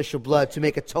sacrificial blood to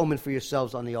make atonement for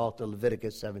yourselves on the altar,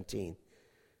 Leviticus 17.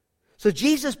 So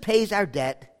Jesus pays our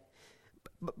debt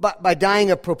by dying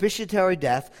a propitiatory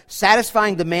death,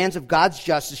 satisfying demands of God's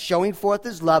justice, showing forth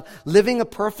his love, living a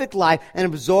perfect life, and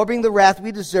absorbing the wrath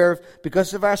we deserve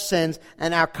because of our sins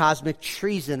and our cosmic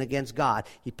treason against God.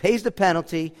 He pays the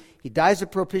penalty, he dies a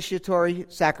propitiatory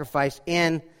sacrifice,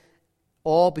 and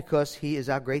all because he is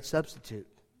our great substitute.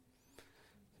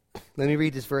 Let me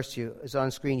read this verse to you. It's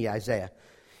on screen here, Isaiah.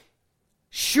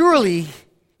 Surely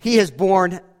he has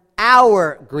borne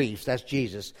our griefs, that's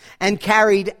Jesus, and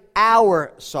carried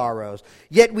our sorrows.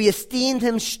 Yet we esteemed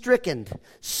him stricken,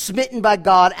 smitten by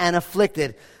God, and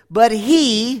afflicted. But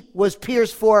he was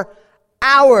pierced for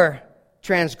our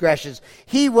transgressions.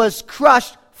 He was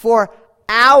crushed for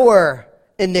our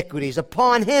iniquities.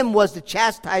 Upon him was the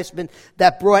chastisement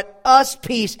that brought us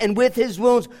peace, and with his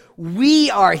wounds we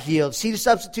are healed. See the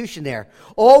substitution there.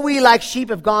 All we like sheep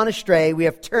have gone astray. We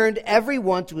have turned every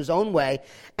one to his own way,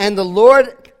 and the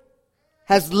Lord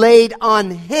has laid on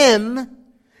him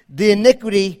the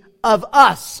iniquity of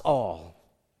us all.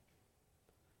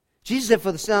 Jesus said,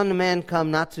 for the Son of Man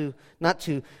come not to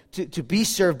be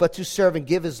served, but to serve and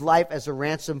give his life as a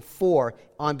ransom for,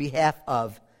 on behalf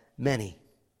of many.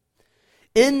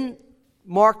 In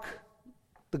Mark,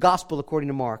 the Gospel according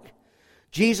to Mark,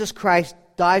 Jesus Christ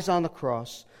dies on the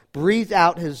cross, breathed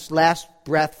out his last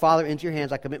breath, Father, into your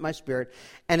hands I commit my spirit,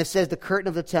 and it says the curtain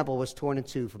of the temple was torn in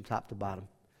two from top to bottom.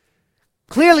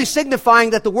 Clearly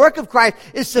signifying that the work of Christ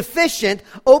is sufficient,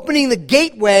 opening the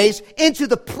gateways into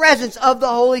the presence of the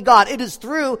Holy God. It is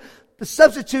through the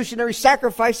substitutionary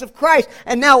sacrifice of Christ.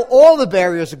 And now all the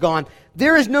barriers are gone.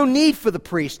 There is no need for the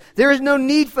priest. There is no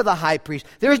need for the high priest.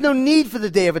 There is no need for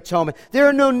the Day of Atonement. There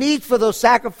are no need for those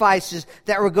sacrifices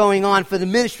that were going on for the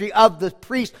ministry of the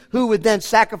priest who would then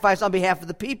sacrifice on behalf of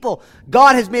the people.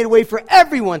 God has made a way for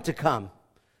everyone to come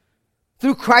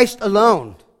through Christ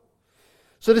alone.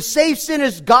 So to save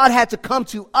sinners, God had to come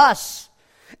to us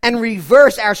and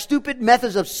reverse our stupid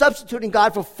methods of substituting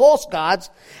God for false gods,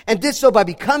 and did so by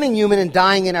becoming human and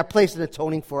dying in our place and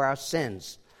atoning for our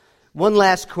sins. One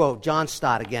last quote, John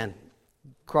Stott again,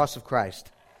 Cross of Christ.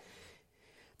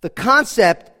 The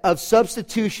concept of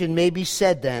substitution may be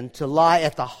said then to lie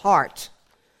at the heart.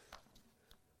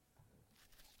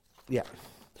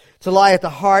 To lie at the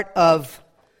heart of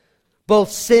both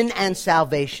sin and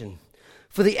salvation.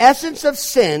 For the essence of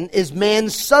sin is man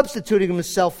substituting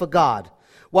himself for God,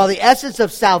 while the essence of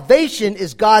salvation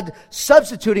is God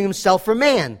substituting himself for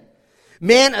man.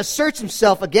 Man asserts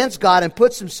himself against God and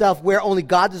puts himself where only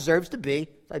God deserves to be,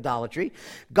 idolatry.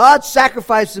 God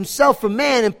sacrifices himself for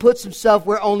man and puts himself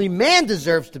where only man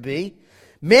deserves to be.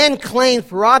 Man claims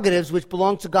prerogatives which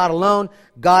belong to God alone.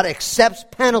 God accepts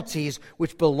penalties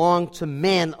which belong to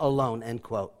man alone, end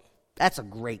quote. That's a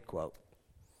great quote.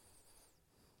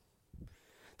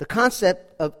 The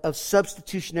concept of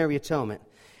substitutionary atonement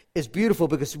is beautiful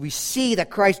because we see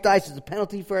that Christ dies as a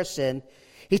penalty for our sin.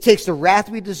 He takes the wrath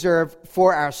we deserve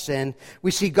for our sin. We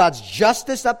see God's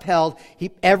justice upheld.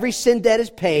 Every sin debt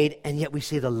is paid, and yet we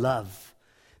see the love,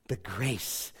 the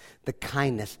grace, the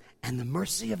kindness, and the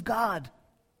mercy of God.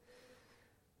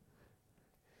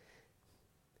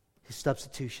 His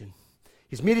substitution.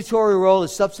 His mediatorial role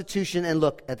is substitution, and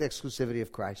look at the exclusivity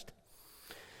of Christ.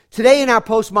 Today in our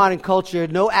postmodern culture,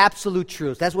 no absolute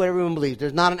truth. That's what everyone believes.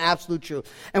 There's not an absolute truth.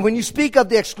 And when you speak of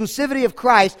the exclusivity of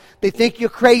Christ, they think you're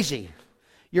crazy.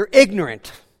 You're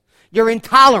ignorant. You're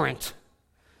intolerant.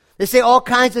 They say all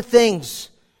kinds of things.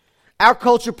 Our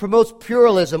culture promotes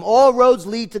pluralism. All roads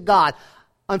lead to God.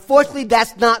 Unfortunately,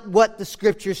 that's not what the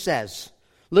Scripture says.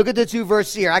 Look at the two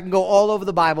verses here. I can go all over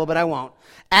the Bible, but I won't.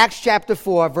 Acts chapter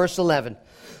 4, verse 11.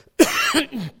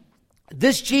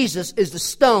 This Jesus is the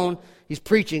stone. He's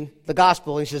preaching the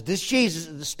gospel. He says, this Jesus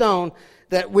is the stone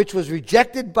which was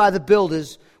rejected by the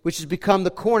builders, which has become the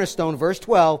cornerstone, verse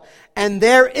 12. And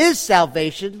there is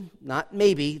salvation, not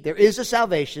maybe, there is a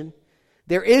salvation.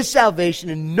 There is salvation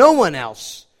in no one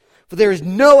else. For there is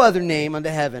no other name under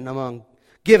heaven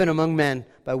given among men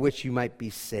by which you might be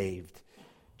saved.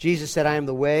 Jesus said, I am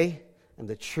the way and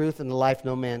the truth and the life.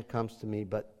 No man comes to me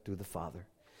but through the Father.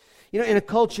 You know, in a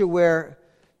culture where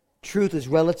truth is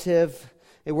relative,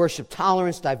 they worship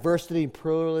tolerance, diversity, and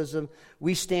pluralism,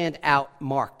 we stand out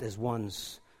marked as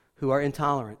ones who are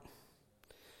intolerant,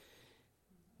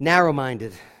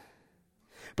 narrow-minded.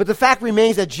 But the fact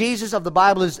remains that Jesus of the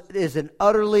Bible is an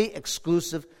utterly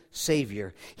exclusive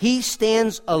Savior. He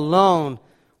stands alone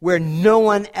where no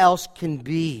one else can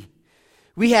be.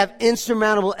 We have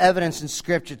insurmountable evidence in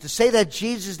Scripture to say that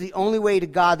Jesus is the only way to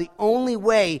God, the only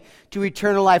way to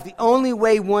eternal life, the only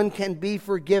way one can be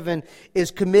forgiven is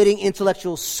committing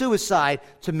intellectual suicide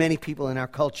to many people in our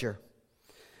culture.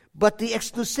 But the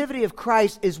exclusivity of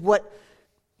Christ is what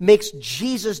makes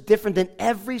Jesus different than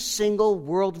every single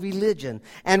world religion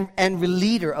and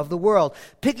leader of the world.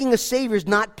 Picking a Savior is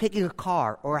not picking a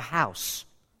car or a house.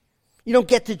 You don't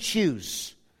get to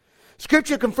choose.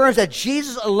 Scripture confirms that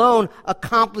Jesus alone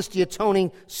accomplished the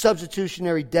atoning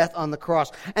substitutionary death on the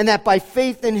cross, and that by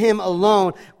faith in him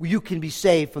alone, you can be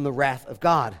saved from the wrath of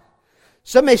God.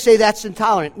 Some may say that's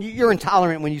intolerant. You're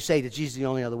intolerant when you say that Jesus is the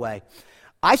only other way.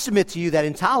 I submit to you that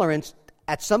intolerance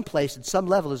at some place, at some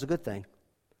level, is a good thing.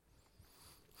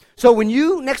 So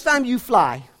next time you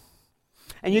fly,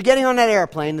 and you're getting on that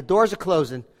airplane, the doors are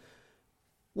closing,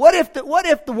 what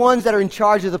if the ones that are in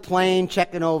charge of the plane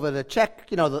checking over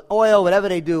the oil, whatever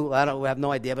they do, I have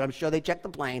no idea, but I'm sure they check the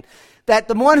plane, that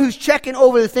the one who's checking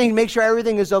over the thing to make sure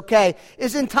everything is okay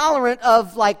is intolerant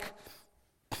of,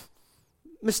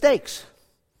 mistakes.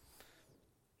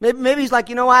 Maybe he's like,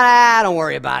 you know what, don't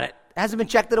worry about it. It hasn't been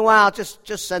checked in a while,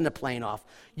 just send the plane off.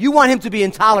 You want him to be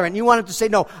intolerant. You want him to say,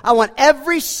 no, I want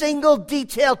every single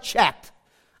detail checked.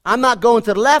 I'm not going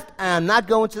to the left, and I'm not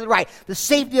going to the right. The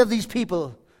safety of these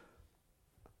people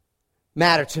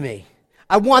matter to me.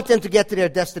 I want them to get to their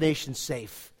destination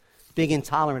safe, being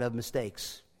intolerant of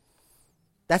mistakes.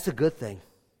 That's a good thing.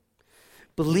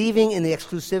 Believing in the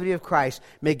exclusivity of Christ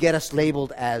may get us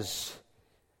labeled as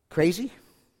crazy,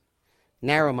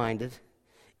 narrow-minded,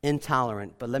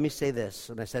 intolerant. But let me say this,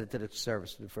 and I said it to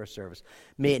the first service.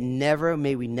 May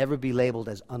we never be labeled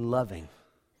as unloving,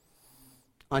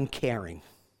 uncaring,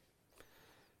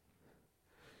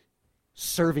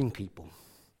 serving people.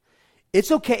 It's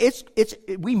okay.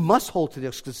 We must hold to the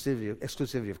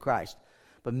exclusivity of Christ,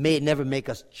 but may it never make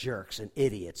us jerks and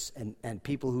idiots and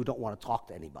people who don't want to talk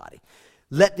to anybody.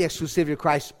 Let the exclusivity of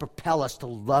Christ propel us to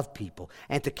love people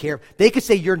and to care. They could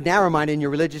say you're narrow-minded in your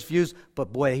religious views,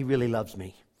 but boy, he really loves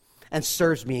me and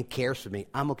serves me and cares for me.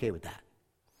 I'm okay with that.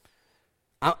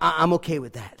 I'm okay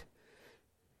with that.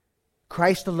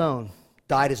 Christ alone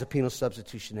died as a penal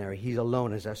substitutionary. He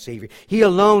alone is our Savior. He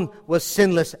alone was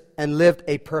sinless and lived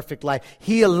a perfect life.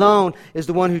 He alone is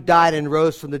the one who died and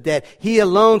rose from the dead. He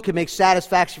alone can make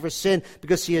satisfaction for sin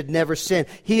because he had never sinned.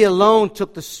 He alone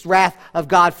took the wrath of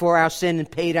God for our sin and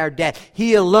paid our debt.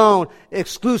 He alone,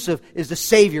 exclusive, is the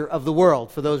Savior of the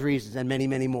world for those reasons and many,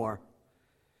 many more.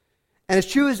 And as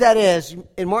true as that is,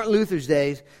 in Martin Luther's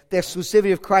days, the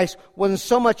exclusivity of Christ wasn't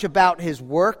so much about his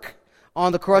work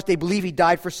on the cross. They believe he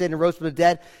died for sin and rose from the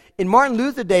dead. In Martin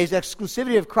Luther's days, the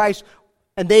exclusivity of Christ,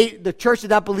 and the church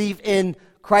did not believe in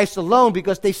Christ alone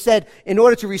because they said in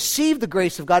order to receive the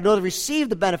grace of God, in order to receive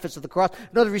the benefits of the cross,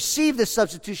 in order to receive the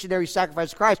substitutionary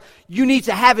sacrifice of Christ, you need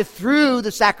to have it through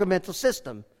the sacramental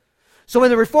system. So when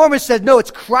the Reformers said, no,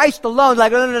 it's Christ alone,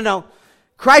 like, no.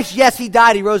 Christ, yes, he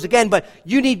died, he rose again, but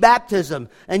you need baptism,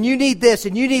 and you need this,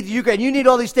 and you need the Eucharist, and you need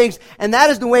all these things, and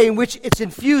that is the way in which it's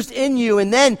infused in you,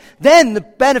 and then the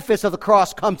benefits of the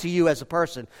cross come to you as a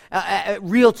person,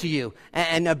 real to you,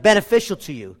 and beneficial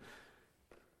to you.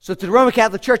 So to the Roman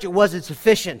Catholic Church, it wasn't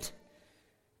sufficient.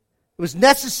 It was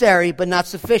necessary, but not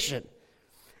sufficient.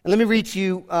 And let me read to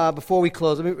you before we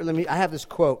close. I have this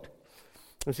quote.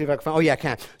 Let's see if I can find. Oh, yeah, I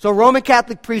can. So a Roman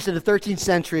Catholic priest in the 13th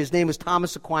century, his name was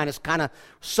Thomas Aquinas, kind of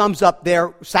sums up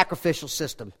their sacrificial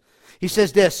system. He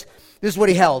says this. This is what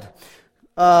he held.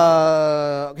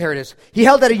 Here it is. He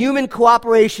held that a human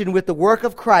cooperation with the work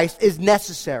of Christ is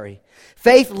necessary.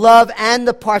 Faith, love, and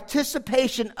the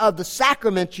participation of the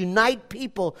sacraments unite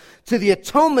people to the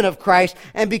atonement of Christ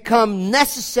and become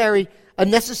a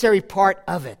necessary part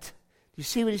of it. Do you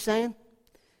see what he's saying?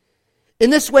 In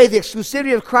this way, the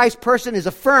exclusivity of Christ's person is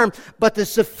affirmed, but the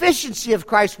sufficiency of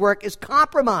Christ's work is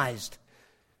compromised.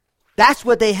 That's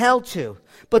what they held to.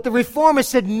 But the Reformers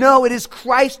said, no, it is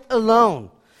Christ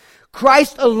alone.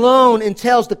 Christ alone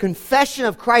entails the confession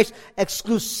of Christ's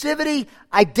exclusivity,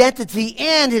 identity,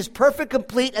 and his perfect,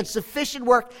 complete, and sufficient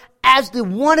work as the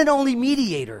one and only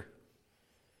mediator.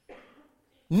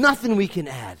 Nothing we can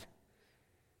add.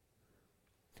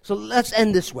 So let's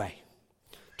end this way.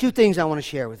 Two things I want to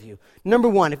share with you. Number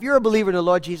one, if you're a believer in the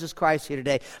Lord Jesus Christ here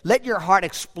today, let your heart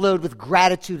explode with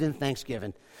gratitude and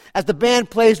thanksgiving. As the band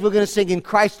plays, we're going to sing In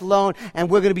Christ Alone, and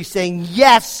we're going to be saying,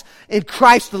 yes, in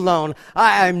Christ alone.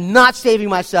 I am not saving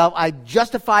myself. I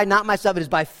justify not myself. It is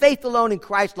by faith alone in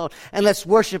Christ alone. And let's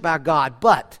worship our God.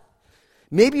 But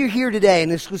maybe you're here today,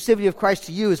 and the exclusivity of Christ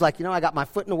to you is like, I got my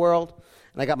foot in the world,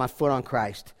 and I got my foot on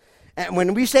Christ. And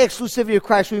when we say exclusivity of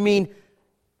Christ, we mean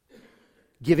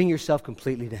giving yourself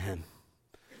completely to him.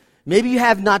 Maybe you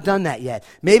have not done that yet.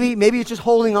 Maybe you're just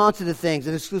holding on to the things.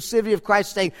 And the exclusivity of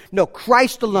Christ saying, no,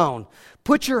 Christ alone.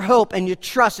 Put your hope and your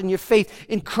trust and your faith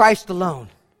in Christ alone.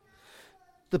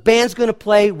 The band's going to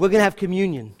play. We're going to have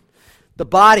communion. The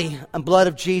body and blood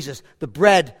of Jesus. The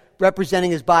bread,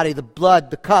 representing his body, the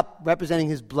blood, the cup representing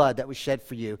his blood that was shed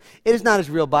for you. It is not his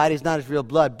real body, it's not his real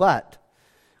blood, but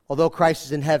although Christ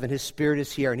is in heaven, his Spirit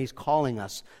is here, and he's calling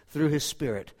us through his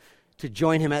Spirit to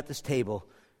join him at this table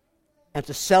and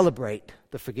to celebrate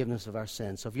the forgiveness of our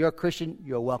sins. So if you're a Christian,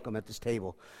 you're welcome at this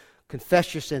table.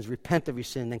 Confess your sins, repent of your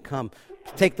sin, then come,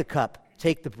 take the cup,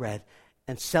 take the bread,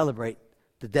 and celebrate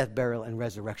the death, burial, and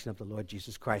resurrection of the Lord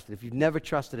Jesus Christ. And if you've never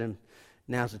trusted him,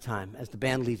 now's the time. As the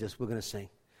band leads us, we're going to sing.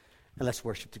 And let's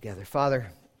worship together.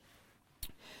 Father,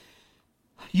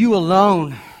 you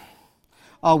alone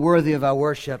are worthy of our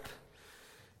worship.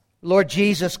 Lord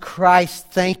Jesus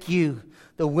Christ, thank you,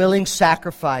 the willing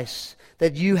sacrifice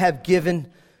that you have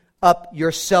given up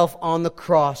yourself on the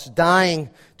cross, dying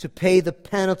to pay the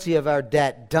penalty of our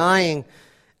debt, dying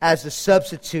as a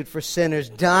substitute for sinners,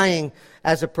 dying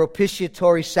as a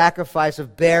propitiatory sacrifice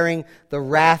of bearing the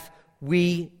wrath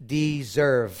we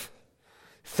deserve.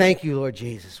 Thank you, Lord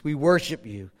Jesus. We worship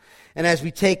you. And as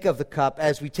we take of the cup,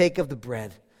 as we take of the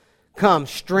bread, come,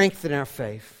 strengthen our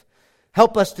faith.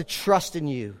 Help us to trust in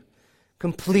you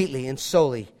completely and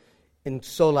solely. In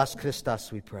solas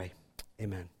Christus we pray.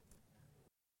 Amen.